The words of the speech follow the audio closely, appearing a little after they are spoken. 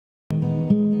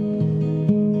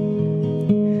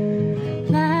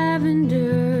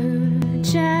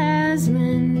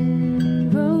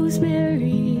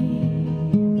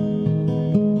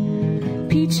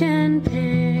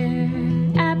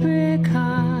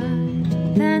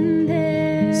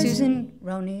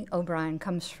Roney O'Brien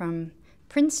comes from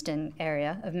Princeton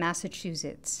area of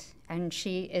Massachusetts, and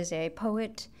she is a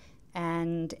poet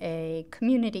and a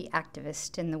community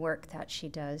activist in the work that she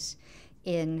does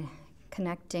in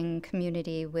connecting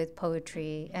community with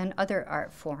poetry and other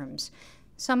art forms.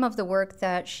 Some of the work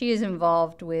that she is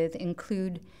involved with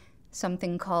include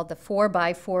something called the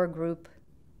 4x4 group,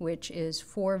 which is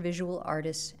 4 visual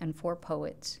artists and 4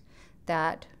 poets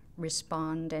that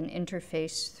respond and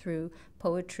interface through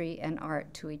poetry and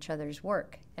art to each other's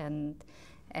work. And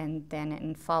then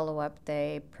in follow-up,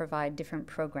 they provide different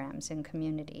programs in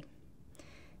community.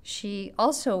 She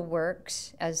also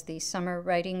works as the summer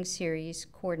writing series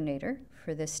coordinator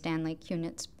for the Stanley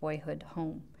Kunitz Boyhood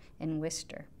Home in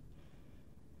Worcester.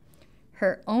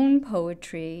 Her own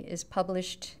poetry is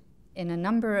published in a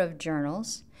number of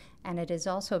journals, and it has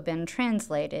also been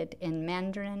translated in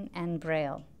Mandarin and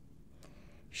Braille.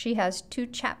 She has 2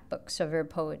 chapbooks of her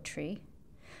poetry,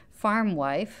 Farm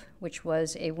Wife, which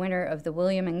was a winner of the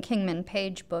William and Kingman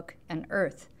Page book, and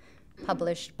Earth,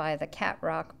 published by the Cat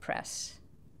Rock Press.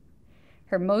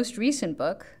 Her most recent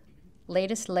book,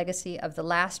 Latest Legacy of the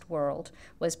Last World,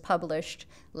 was published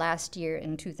last year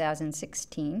in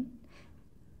 2016.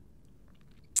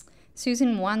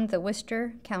 Susan won the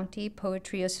Worcester County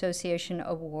Poetry Association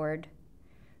Award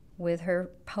with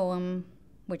her poem,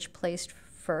 which placed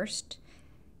first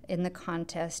in the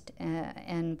contest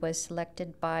and was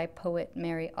selected by poet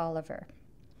Mary Oliver.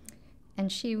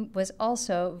 And she was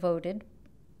also voted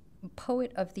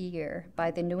Poet of the Year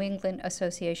by the New England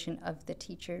Association of the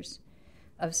Teachers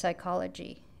of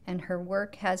Psychology, and her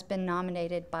work has been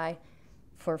nominated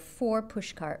for 4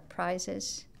 Pushcart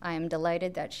Prizes. I am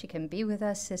delighted that she can be with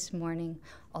us this morning,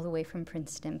 all the way from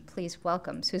Princeton. Please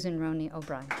welcome Susan Roney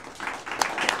O'Brien.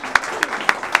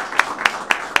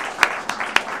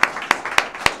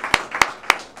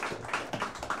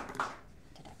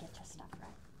 Did I get your stuff right?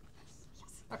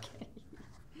 Yes. Okay.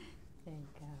 There you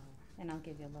go. And I'll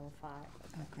give you a little 5.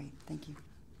 Oh, great. Thank you.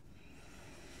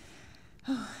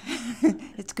 Oh,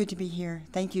 it's good to be here.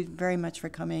 Thank you very much for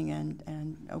coming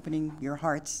and opening your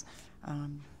hearts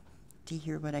to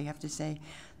hear what I have to say.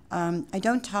 I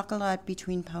don't talk a lot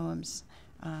between poems,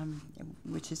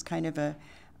 which is kind of a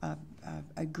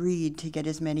greed to get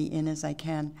as many in as I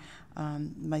can.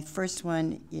 My first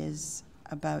one is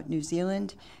about New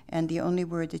Zealand, and the only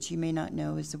word that you may not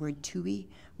know is the word tui,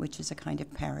 which is a kind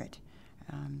of parrot.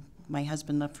 My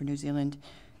husband left for New Zealand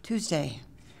Tuesday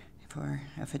for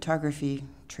a photography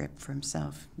trip for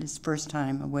himself, his first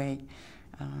time away.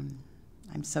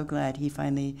 I'm so glad he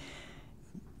finally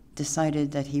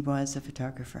decided that he was a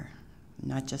photographer,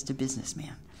 not just a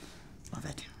businessman. Love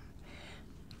it.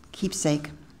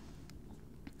 Keepsake.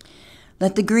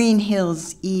 Let the green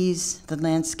hills ease the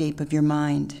landscape of your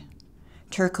mind.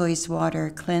 Turquoise water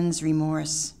cleanse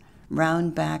remorse,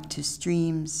 round back to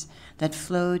streams that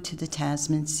flow to the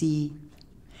Tasman Sea,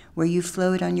 where you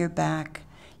float on your back,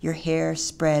 your hair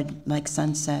spread like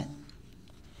sunset.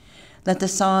 Let the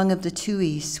song of the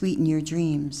tui sweeten your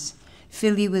dreams,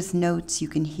 fill you with notes you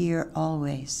can hear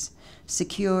always,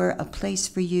 secure a place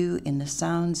for you in the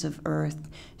sounds of Earth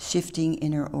shifting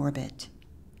in her orbit.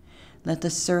 Let the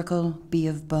circle be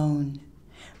of bone.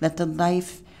 Let the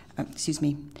life,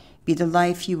 be the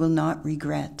life you will not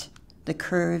regret, the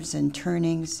curves and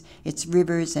turnings, its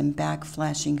rivers and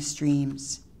back-flashing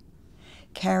streams.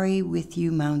 Carry with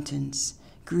you mountains,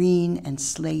 green and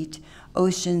slate,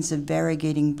 oceans of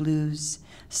variegating blues,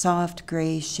 soft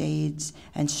gray shades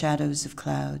and shadows of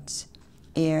clouds,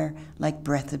 air like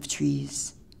breath of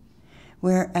trees.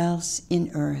 Where else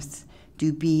in earth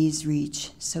do bees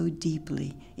reach so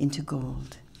deeply into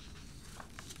gold?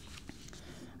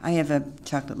 I have a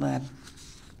chocolate lab.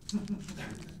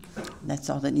 That's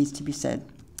all that needs to be said.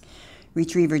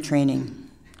 Retriever training.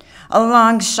 A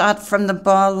long shot from the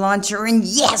ball launcher, and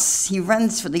yes, he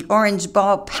runs for the orange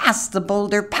ball, past the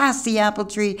boulder, past the apple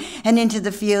tree, and into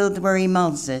the field where he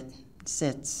mulls it,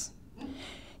 sits.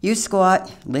 You squat,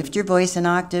 lift your voice an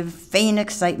octave, feign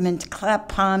excitement, clap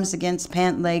palms against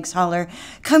pant legs, holler,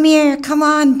 "Come here, come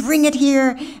on, bring it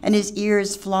here," and his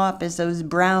ears flop as those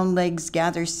brown legs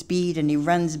gather speed and he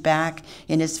runs back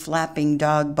in his flapping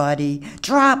dog body.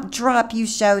 "Drop, drop," you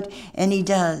shout, and he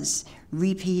does.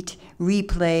 Repeat,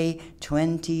 replay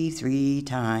 23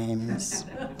 times.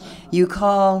 You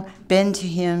call, bend to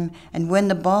him, and when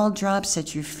the ball drops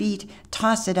at your feet,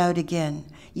 toss it out again.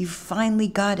 You finally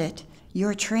got it.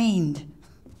 You're trained.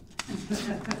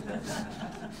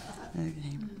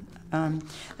 Okay.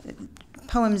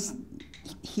 Poems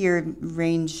here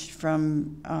range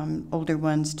from older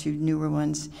ones to newer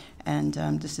ones, and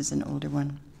this is an older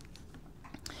one.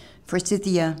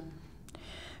 Forsythia.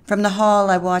 From the hall,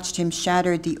 I watched him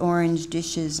shatter the orange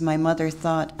dishes my mother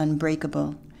thought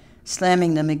unbreakable,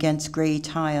 slamming them against gray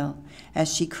tile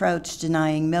as she crouched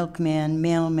denying milkman,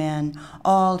 mailman,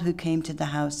 all who came to the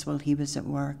house while he was at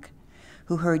work,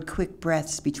 who heard quick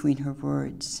breaths between her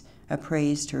words,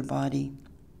 appraised her body.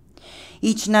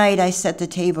 Each night I set the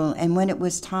table, and when it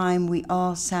was time, we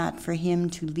all sat for him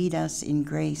to lead us in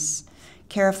grace,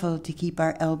 careful to keep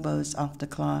our elbows off the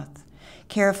cloth,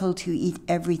 careful to eat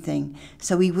everything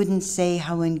so we wouldn't say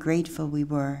how ungrateful we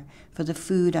were for the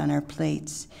food on our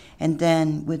plates, and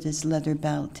then, with his leather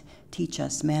belt, teach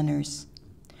us manners.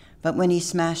 But when he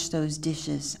smashed those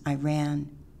dishes, I ran.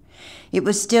 It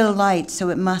was still light, so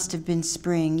it must have been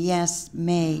spring, yes,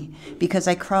 May, because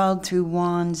I crawled through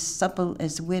wands supple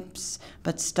as whips,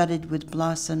 but studded with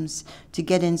blossoms, to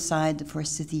get inside the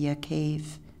Forsythia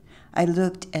cave. I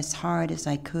looked as hard as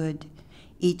I could.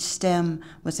 Each stem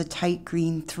was a tight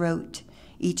green throat,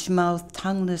 each mouth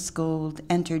tongueless gold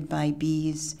entered by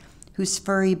bees, whose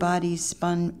furry bodies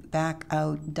spun back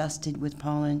out, dusted with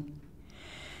pollen.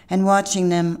 And watching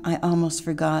them, I almost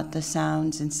forgot the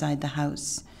sounds inside the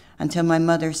house, until my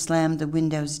mother slammed the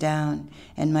windows down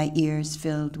and my ears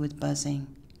filled with buzzing.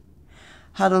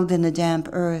 Huddled in the damp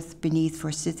earth beneath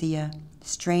Forsythia,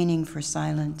 straining for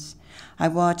silence, I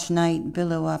watched night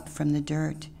billow up from the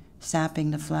dirt,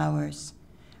 sapping the flowers.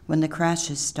 When the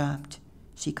crashes stopped,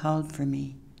 she called for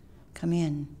me. Come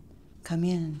in, come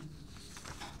in.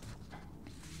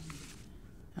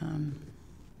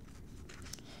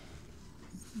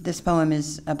 This poem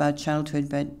is about childhood,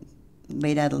 but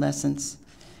late adolescence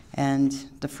and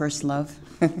the first love.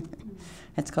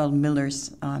 It's called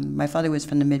Millers. My father was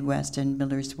from the Midwest, and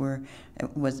Millers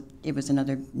was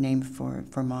another name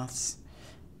for moths.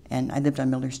 And I lived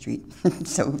on Miller Street,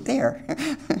 so there,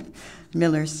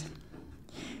 Millers.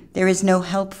 There is no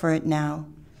help for it now.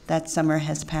 That summer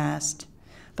has passed.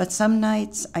 But some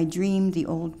nights I dream the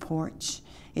old porch,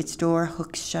 its door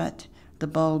hooked shut, the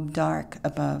bulb dark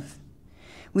above.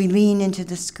 We lean into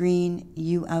the screen,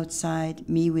 you outside,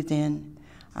 me within,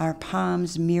 our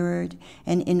palms mirrored,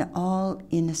 and in all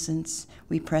innocence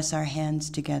we press our hands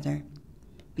together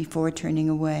before turning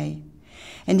away.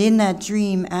 And in that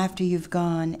dream, after you've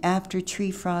gone, after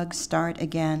tree frogs start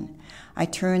again, I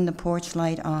turn the porch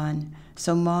light on,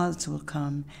 so moths will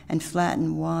come and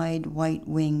flatten wide white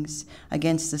wings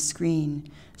against the screen,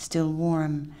 still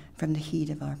warm from the heat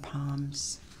of our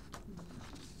palms.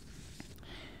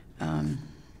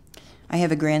 I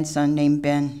have a grandson named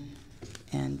Ben,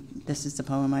 and this is the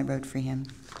poem I wrote for him,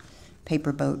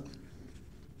 Paper Boat.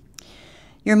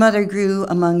 Your mother grew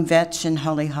among vetch and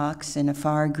hollyhocks in a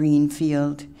far green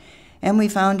field, and we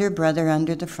found her brother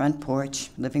under the front porch,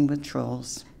 living with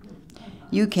trolls.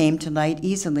 You came to light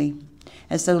easily,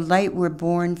 as though light were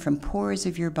born from pores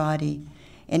of your body,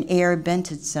 and air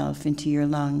bent itself into your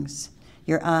lungs.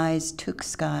 Your eyes took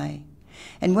sky.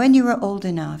 And when you were old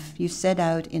enough, you set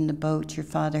out in the boat your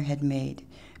father had made,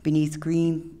 beneath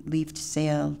green-leafed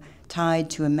sail tied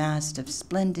to a mast of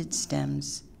splendid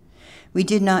stems. We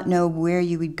did not know where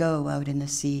you would go out in the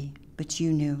sea, but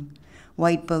you knew.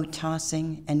 White boat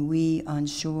tossing, and we on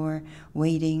shore,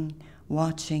 waiting,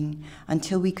 watching,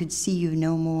 until we could see you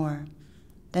no more.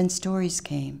 Then stories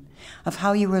came of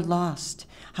how you were lost,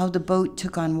 how the boat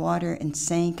took on water and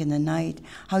sank in the night,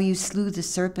 how you slew the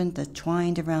serpent that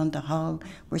twined around the hull,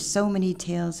 where so many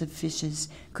tails of fishes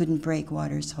couldn't break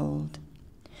water's hold.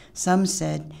 Some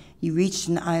said you reached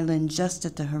an island just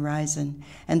at the horizon,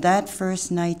 and that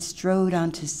first night strode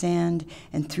onto sand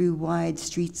and through wide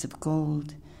streets of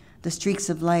gold. The streaks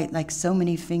of light like so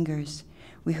many fingers.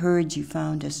 We heard you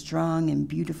found a strong and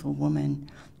beautiful woman,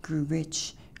 grew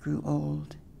rich, grew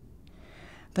old.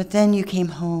 But then you came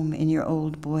home in your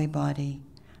old boy body,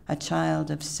 a child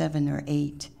of 7 or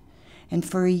 8, and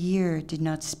for a year did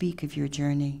not speak of your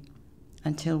journey,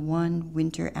 until one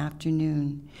winter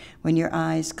afternoon, when your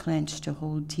eyes clenched to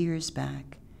hold tears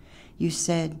back, you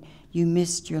said you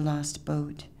missed your lost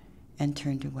boat and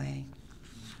turned away.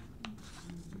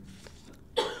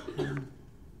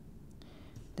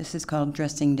 This is called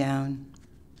Dressing Down.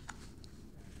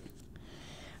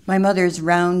 My mother's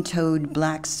round-toed,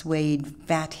 black suede,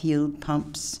 fat-heeled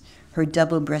pumps, her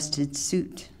double-breasted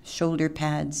suit, shoulder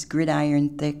pads,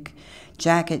 gridiron thick,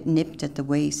 jacket nipped at the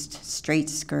waist,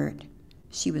 straight skirt.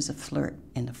 She was a flirt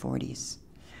in the 40s.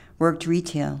 Worked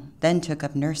retail, then took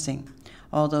up nursing.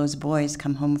 All those boys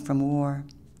come home from war.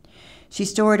 She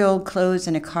stored old clothes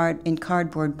in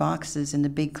cardboard boxes in the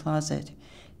big closet,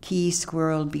 key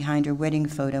squirreled behind her wedding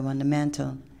photo on the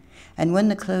mantel. And when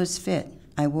the clothes fit,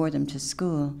 I wore them to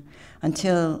school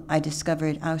until I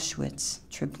discovered Auschwitz,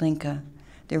 Treblinka,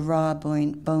 their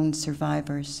raw-boned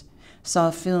survivors,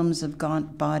 saw films of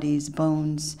gaunt bodies,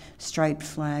 bones, striped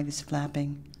flags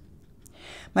flapping.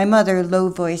 My mother, low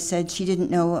voice, said she didn't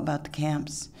know about the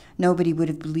camps. Nobody would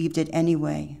have believed it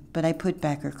anyway, but I put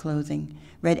back her clothing,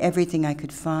 read everything I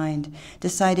could find,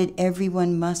 decided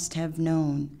everyone must have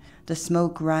known, the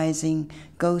smoke rising,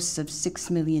 ghosts of 6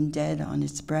 million dead on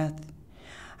its breath.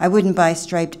 I wouldn't buy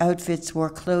striped outfits, wore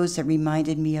clothes that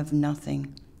reminded me of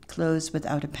nothing, clothes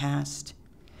without a past.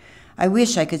 I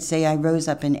wish I could say I rose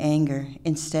up in anger.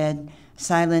 Instead,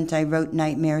 silent, I wrote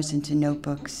nightmares into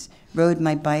notebooks, rode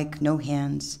my bike, no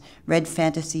hands, read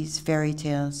fantasies, fairy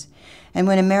tales. And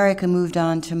when America moved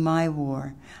on to my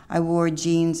war, I wore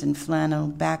jeans and flannel,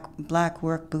 black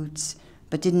work boots,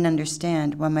 but didn't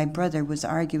understand why my brother was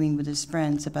arguing with his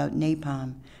friends about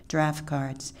napalm, draft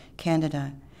cards,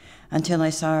 Canada, until I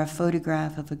saw a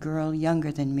photograph of a girl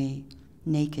younger than me,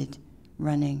 naked,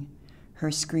 running,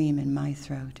 her scream in my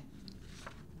throat.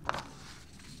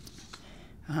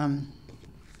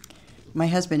 My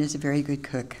husband is a very good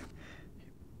cook,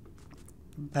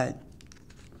 but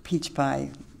peach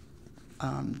pie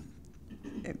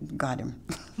got him.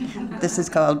 This is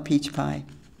called peach pie.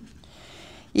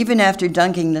 Even after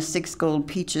dunking the 6 gold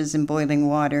peaches in boiling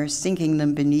water, sinking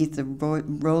them beneath the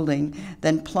rolling,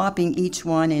 then plopping each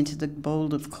one into the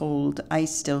bowl of cold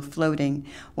ice still floating,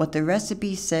 what the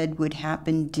recipe said would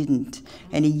happen didn't,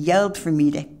 and he yelled for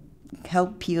me to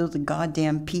help peel the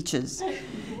goddamn peaches.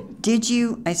 Did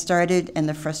you? I started, and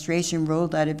the frustration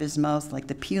rolled out of his mouth like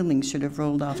the peeling should have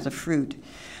rolled off the fruit.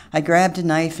 I grabbed a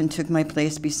knife and took my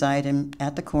place beside him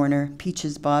at the corner,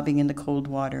 peaches bobbing in the cold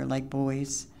water like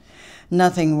boys.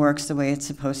 Nothing works the way it's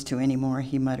supposed to anymore,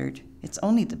 he muttered. It's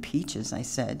only the peaches, I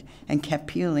said, and kept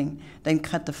peeling, then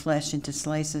cut the flesh into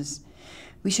slices.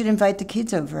 We should invite the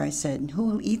kids over, I said. Who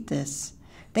will eat this?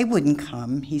 They wouldn't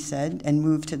come, he said, and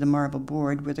moved to the marble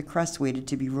board where the crust waited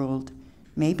to be rolled.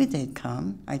 Maybe they'd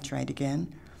come, I tried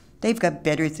again. They've got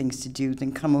better things to do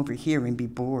than come over here and be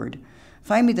bored.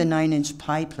 Find me the 9-inch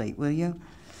pie plate, will you?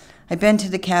 I bent to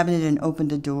the cabinet and opened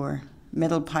the door.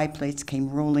 Metal pie plates came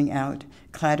rolling out,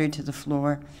 clattered to the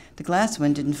floor. The glass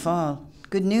one didn't fall.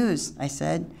 Good news, I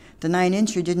said. The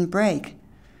 9-incher didn't break.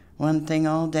 One thing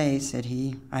all day, said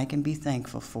he, I can be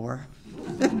thankful for.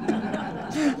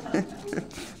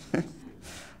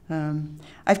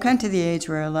 I've come to the age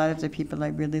where a lot of the people I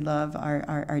really love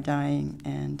are dying,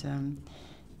 and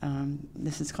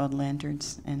this is called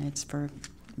Lanterns, and it's for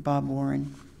Bob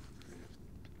Warren.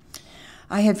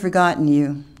 I had forgotten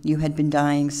you. You had been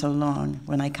dying so long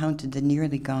when I counted the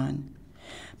nearly gone.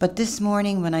 But this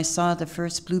morning when I saw the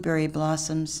first blueberry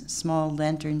blossoms, small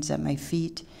lanterns at my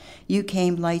feet, you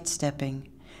came light-stepping,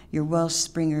 your Welsh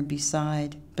Springer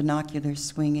beside, binoculars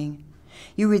swinging.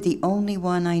 You were the only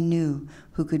one I knew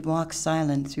who could walk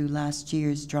silent through last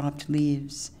year's dropped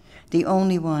leaves, the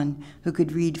only one who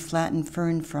could read flattened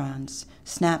fern fronds,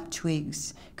 snap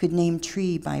twigs, could name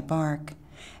tree by bark.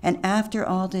 And after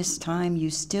all this time, you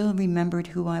still remembered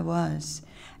who I was,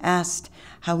 asked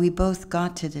how we both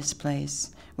got to this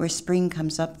place, where spring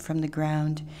comes up from the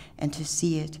ground, and to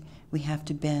see it, we have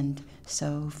to bend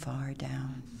so far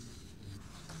down.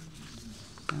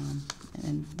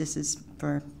 And this is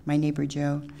for my neighbor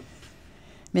Joe,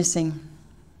 missing.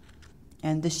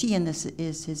 And the she in this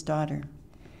is his daughter.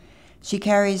 She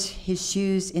carries his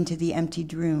shoes into the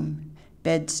emptied room,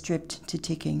 bed stripped to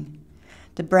ticking.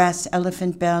 The brass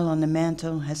elephant bell on the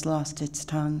mantel has lost its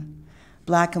tongue.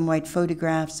 Black and white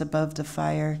photographs above the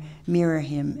fire mirror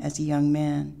him as a young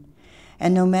man.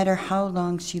 And no matter how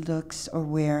long she looks or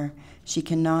where, she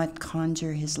cannot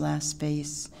conjure his last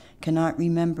face, cannot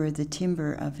remember the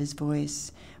timbre of his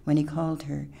voice when he called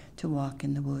her to walk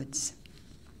in the woods.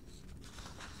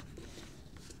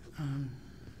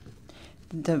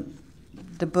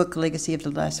 The book Legacy of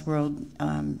the Last World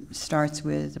starts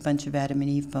with a bunch of Adam and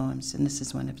Eve poems, and this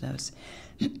is one of those.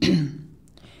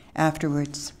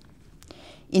 Afterwards,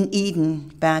 in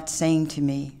Eden, bats sang to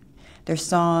me. Their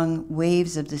song,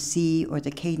 waves of the sea or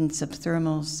the cadence of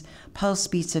thermals, pulse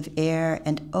beats of air,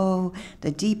 and oh,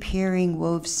 the deep hearing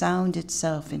wove sound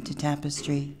itself into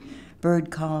tapestry.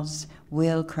 Bird calls,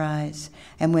 whale cries,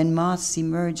 and when moths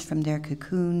emerged from their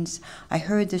cocoons, I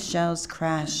heard the shells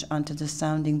crash onto the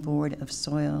sounding board of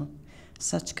soil.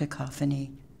 Such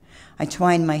cacophony. I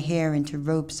twined my hair into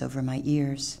ropes over my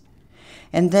ears.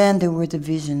 And then there were the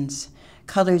visions,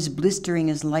 colors blistering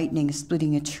as lightning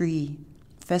splitting a tree.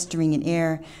 Festering in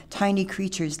air, tiny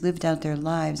creatures lived out their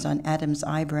lives on Adam's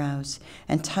eyebrows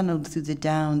and tunneled through the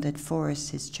down that forests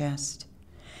his chest.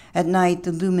 At night,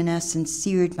 the luminescence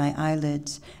seared my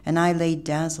eyelids, and I lay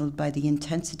dazzled by the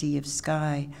intensity of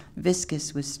sky,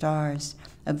 viscous with stars,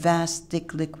 a vast,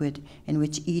 thick liquid in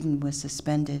which Eden was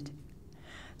suspended.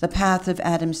 The path of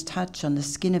Adam's touch on the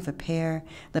skin of a pear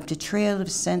left a trail of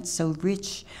scent so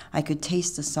rich I could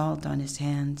taste the salt on his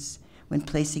hands when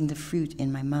placing the fruit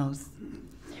in my mouth.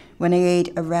 When I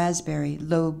ate a raspberry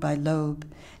lobe by lobe,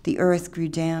 the earth grew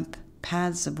damp,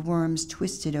 paths of worms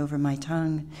twisted over my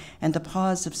tongue, and the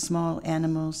paws of small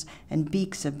animals and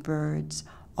beaks of birds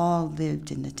all lived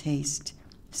in the taste.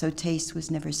 So taste was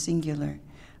never singular,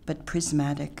 but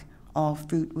prismatic. All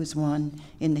fruit was one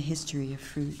in the history of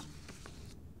fruit.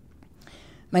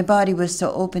 My body was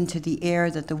so open to the air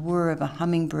that the whir of a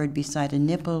hummingbird beside a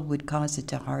nipple would cause it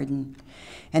to harden.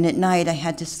 And at night I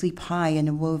had to sleep high in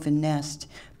a woven nest,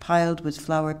 piled with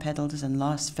flower petals and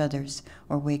lost feathers,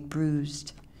 or wake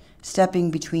bruised. Stepping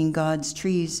between God's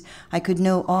trees, I could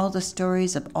know all the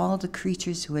stories of all the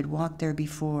creatures who had walked there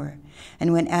before.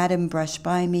 And when Adam brushed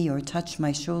by me or touched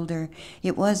my shoulder,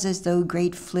 it was as though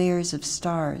great flares of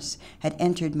stars had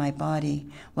entered my body,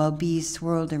 while bees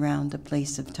swirled around the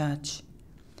place of touch.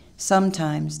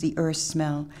 Sometimes the earth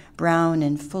smell, brown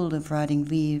and full of rotting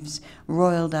leaves,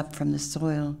 roiled up from the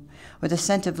soil, or the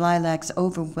scent of lilacs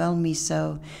overwhelmed me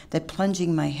so that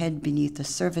plunging my head beneath the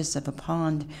surface of a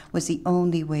pond was the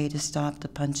only way to stop the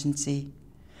pungency.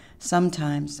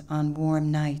 Sometimes, on warm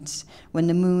nights, when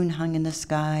the moon hung in the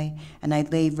sky and I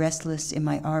lay restless in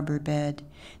my arbor bed,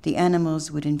 the animals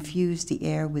would infuse the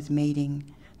air with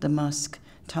mating, the musk,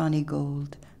 tawny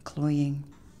gold, cloying.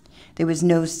 There was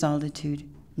no solitude,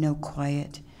 no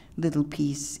quiet, little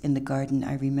peace in the garden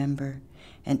I remember,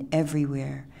 and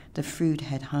everywhere the fruit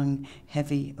had hung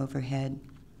heavy overhead.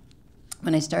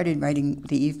 When I started writing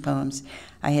the Eve poems,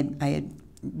 I had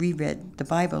reread the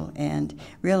Bible and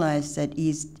realized that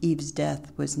Eve's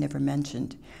death was never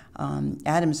mentioned.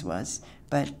 Adam's was,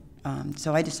 but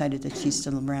so I decided that she's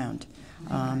still around.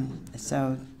 I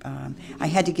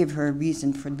had to give her a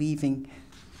reason for leaving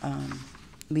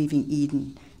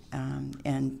Eden,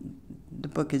 and the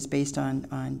book is based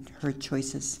on her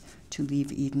choices to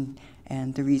leave Eden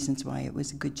and the reasons why it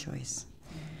was a good choice.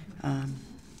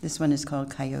 This one is called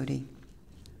Coyote.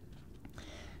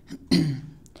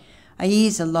 I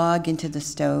ease a log into the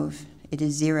stove. It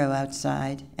is 0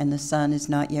 outside, and the sun is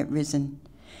not yet risen.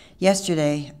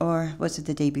 Yesterday, or was it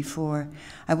the day before,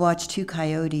 I watched 2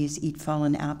 coyotes eat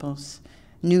fallen apples.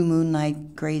 New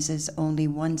moonlight grazes only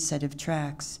one set of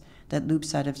tracks that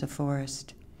loops out of the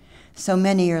forest. So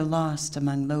many are lost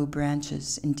among low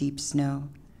branches in deep snow.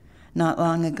 Not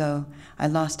long ago, I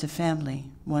lost a family,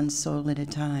 one soul at a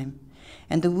time,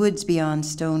 and the woods beyond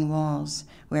stone walls,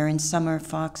 where in summer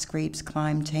fox grapes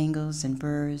climb tangles and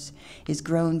burrs, is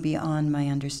grown beyond my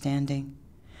understanding.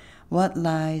 What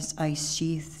lies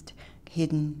ice-sheathed,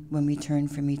 hidden when we turn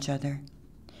from each other?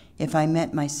 If I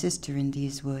met my sister in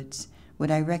these woods,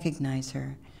 would I recognize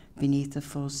her beneath the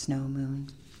full snow moon?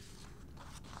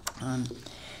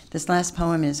 This last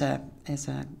poem is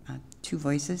 2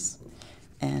 voices,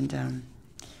 and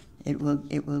it will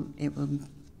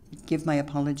give my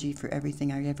apology for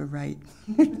everything I ever write.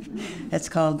 It's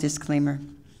called Disclaimer.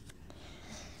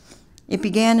 It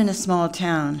began in a small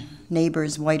town,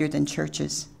 neighbors whiter than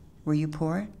churches. Were you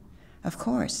poor? Of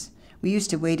course. We used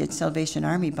to wait at Salvation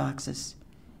Army boxes.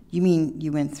 You mean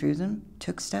you went through them,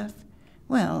 took stuff?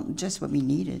 Well, just what we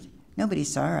needed. Nobody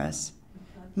saw us.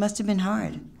 Must have been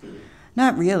hard.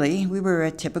 Not really. We were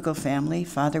a typical family.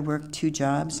 Father worked 2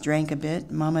 jobs, drank a bit,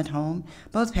 Mom at home.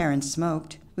 Both parents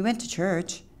smoked. We went to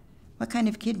church. What kind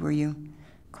of kid were you?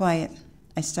 Quiet.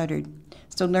 I stuttered.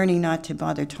 So learn not to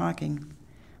bother talking.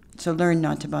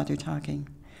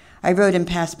 I wrote and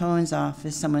passed poems off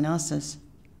as someone else's.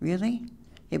 Really?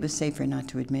 It was safer not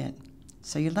to admit.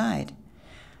 So you lied.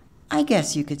 I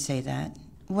guess you could say that.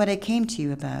 What I came to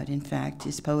you about, in fact,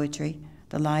 is poetry,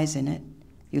 the lies in it.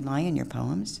 You lie in your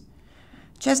poems.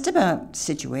 Just about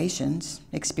situations,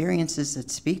 experiences that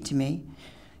speak to me,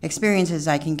 experiences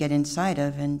I can get inside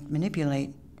of and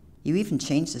manipulate. You even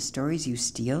change the stories you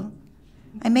steal.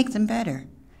 I make them better.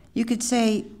 You could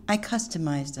say I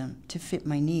customize them to fit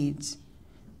my needs.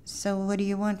 So what do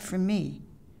you want from me?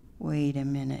 Wait a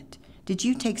minute. Did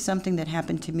you take something that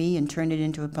happened to me and turn it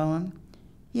into a poem?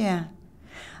 Yeah.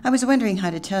 I was wondering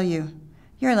how to tell you.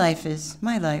 Your life is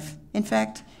my life. In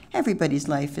fact, everybody's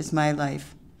life is my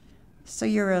life. So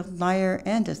you're a liar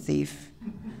and a thief.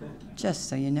 Just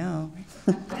so you know.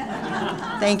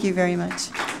 Thank you very much.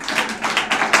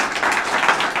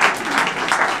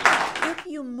 If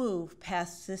you move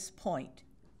past this point,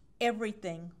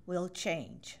 everything will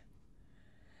change.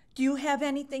 Do you have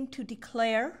anything to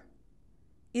declare?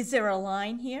 Is there a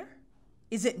line here?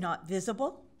 Is it not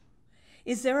visible?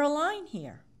 Is there a line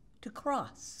here to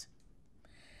cross?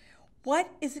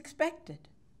 What is expected?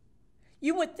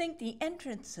 You would think the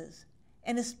entrances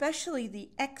and especially the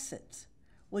exits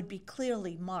would be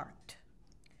clearly marked.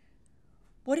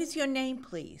 What is your name,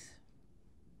 please?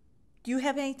 Do you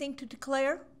have anything to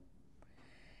declare?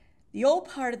 The old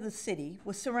part of the city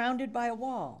was surrounded by a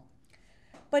wall,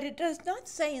 but it does not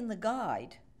say in the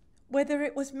guide whether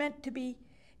it was meant to be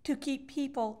to keep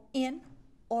people in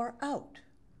or out.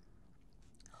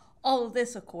 All of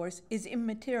this, of course, is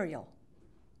immaterial.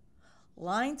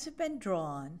 Lines have been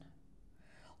drawn,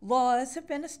 laws have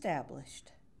been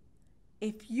established.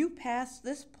 If you pass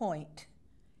this point,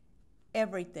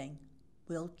 everything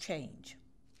will change.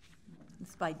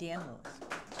 It's by Dan Lewis.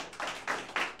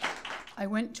 I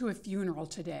went to a funeral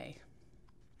today.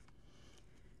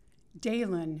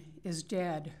 Dalen is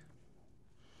dead.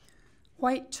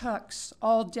 White tux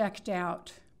all decked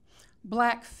out.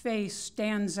 Black face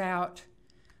stands out.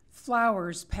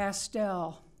 Flowers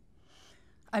pastel.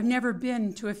 I've never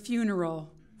been to a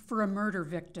funeral for a murder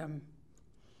victim.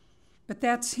 But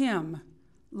that's him,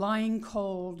 lying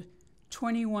cold,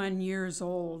 21 years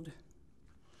old.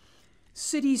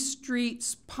 City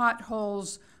streets,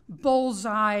 potholes,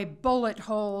 bullseye, bullet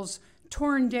holes,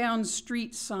 torn down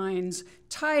street signs,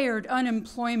 tired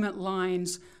unemployment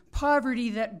lines, poverty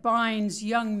that binds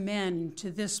young men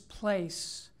to this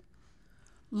place.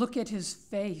 Look at his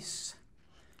face,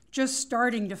 just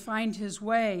starting to find his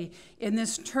way in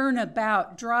this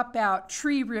turnabout, dropout,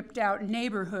 tree ripped out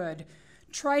neighborhood.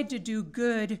 Tried to do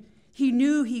good. He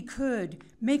knew he could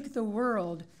make the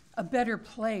world a better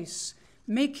place,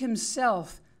 make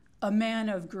himself a man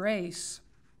of grace.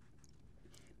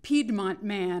 Piedmont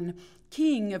man,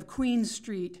 king of Queen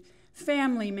Street,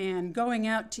 family man going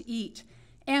out to eat,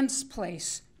 aunt's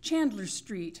place, Chandler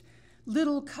Street,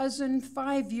 little cousin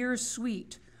 5 years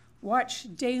sweet,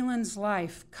 watch Dalen's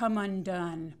life come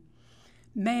undone.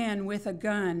 Man with a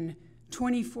gun,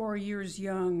 24 years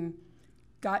young,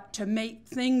 got to make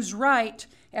things right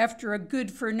after a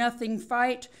good-for-nothing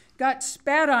fight, got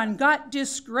spat on, got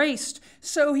disgraced,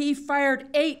 so he fired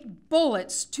 8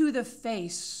 bullets to the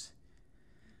face.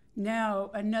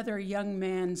 Now another young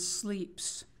man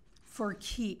sleeps for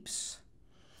keeps.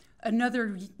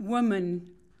 Another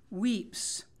woman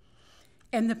weeps,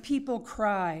 and the people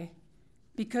cry,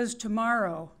 because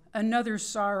tomorrow another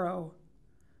sorrow,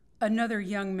 another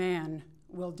young man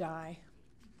will die.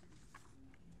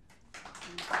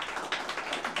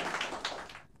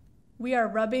 We are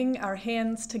rubbing our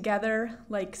hands together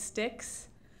like sticks.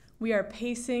 We are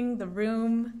pacing the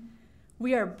room.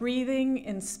 We are breathing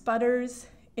in sputters,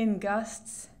 in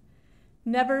gusts,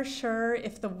 never sure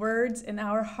if the words in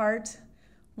our heart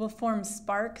will form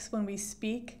sparks when we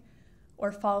speak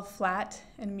or fall flat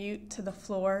and mute to the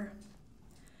floor.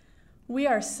 We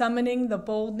are summoning the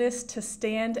boldness to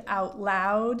stand out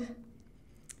loud,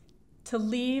 to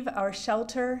leave our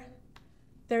shelter.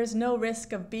 There's no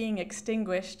risk of being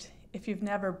extinguished if you've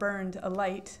never burned a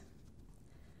light.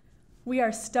 We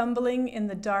are stumbling in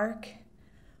the dark,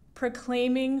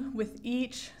 proclaiming with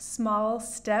each small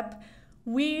step,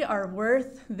 we are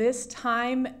worth this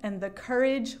time and the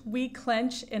courage we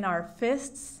clench in our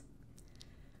fists.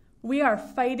 We are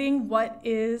fighting what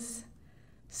is,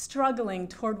 struggling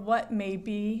toward what may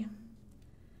be,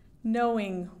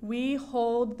 knowing we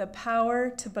hold the power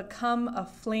to become a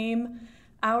flame,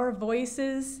 our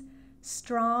voices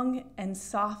strong and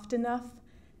soft enough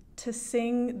to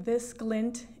sing this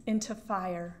glint into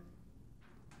fire.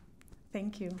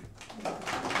 Thank you.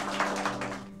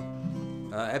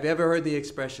 Have you ever heard the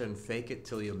expression, fake it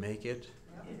till you make it?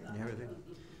 You ever think?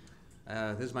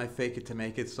 This is my Fake It to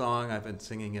Make It song. I've been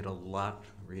singing it a lot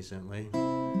recently.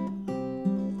 And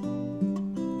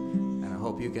I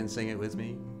hope you can sing it with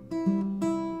me.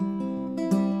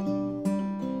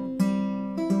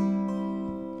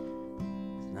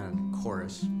 It's not a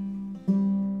chorus.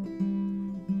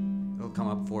 It'll come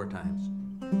up 4 times.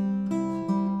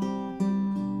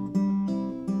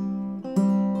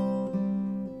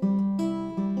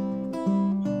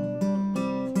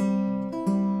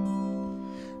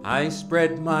 I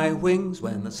spread my wings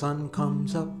when the sun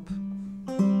comes up.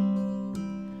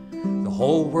 The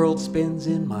whole world spins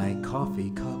in my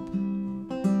coffee cup.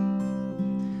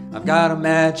 I've got a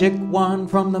magic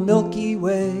wand from the Milky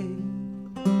Way.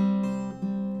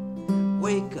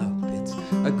 Wake up, it's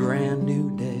a brand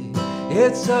new day.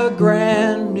 It's a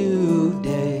brand new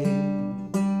day.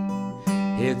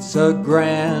 It's a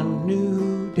brand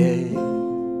new day.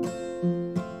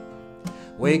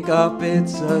 Wake up,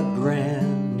 it's a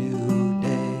brand new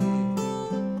day.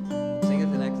 Sing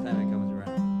it the next time it comes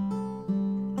around.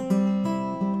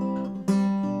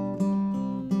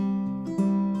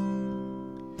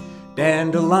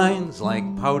 Dandelions like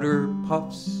powder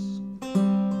puffs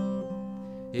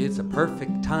It's a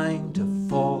perfect time to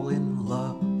fall in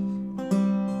love.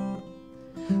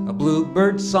 A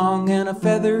bluebird song and a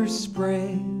feather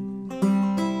spray.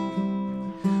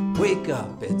 Wake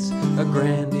up, it's a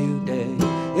brand new day.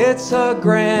 It's a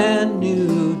brand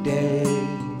new day.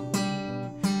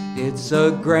 It's a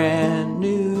brand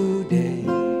new day.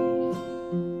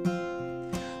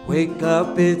 Wake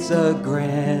up, it's a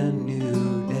brand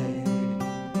new day.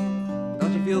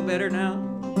 Don't you feel better now?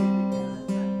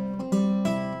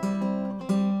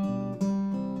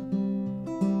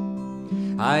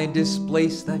 I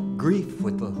displace that grief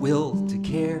with the will to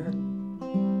care.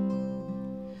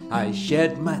 I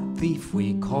shed my thief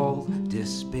we call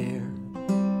despair.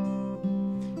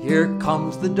 Here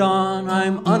comes the dawn,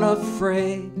 I'm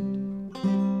unafraid.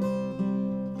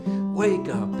 Wake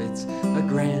up, it's a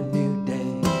brand new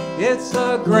day. It's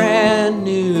a brand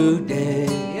new day,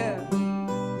 yeah.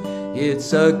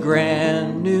 It's a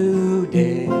brand new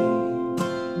day.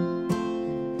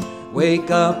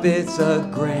 Wake up, it's a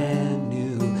brand new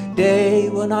day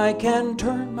when I can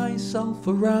turn myself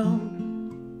around.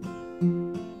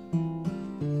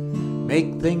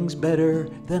 Make things better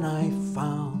than I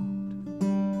found.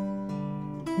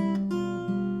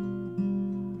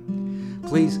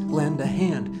 Please lend a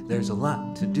hand, there's a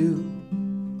lot to do.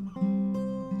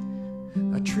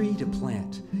 A tree to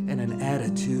plant and an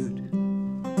attitude.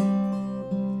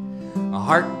 A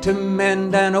heart to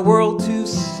mend and a world to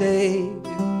save.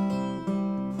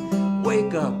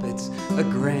 Wake up, it's a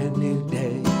brand new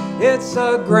day. It's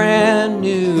a brand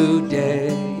new day,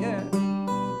 yeah.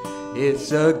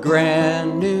 It's a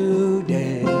brand new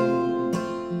day.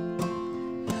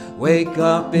 Wake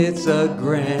up, it's a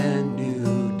brand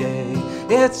new day.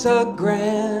 It's a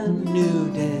brand new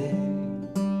day.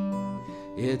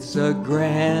 It's a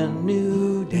brand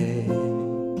new day.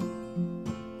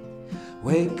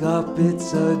 Wake up,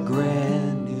 it's a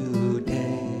brand new day.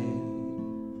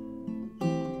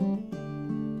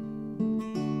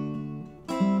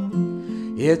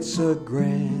 It's a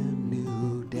brand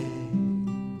new day.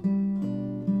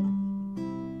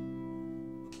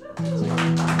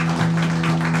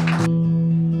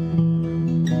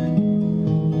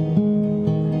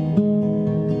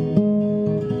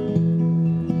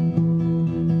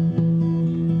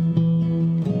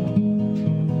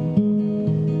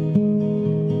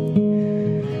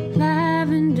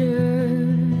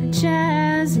 Lavender,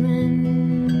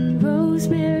 jasmine,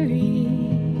 rosemary,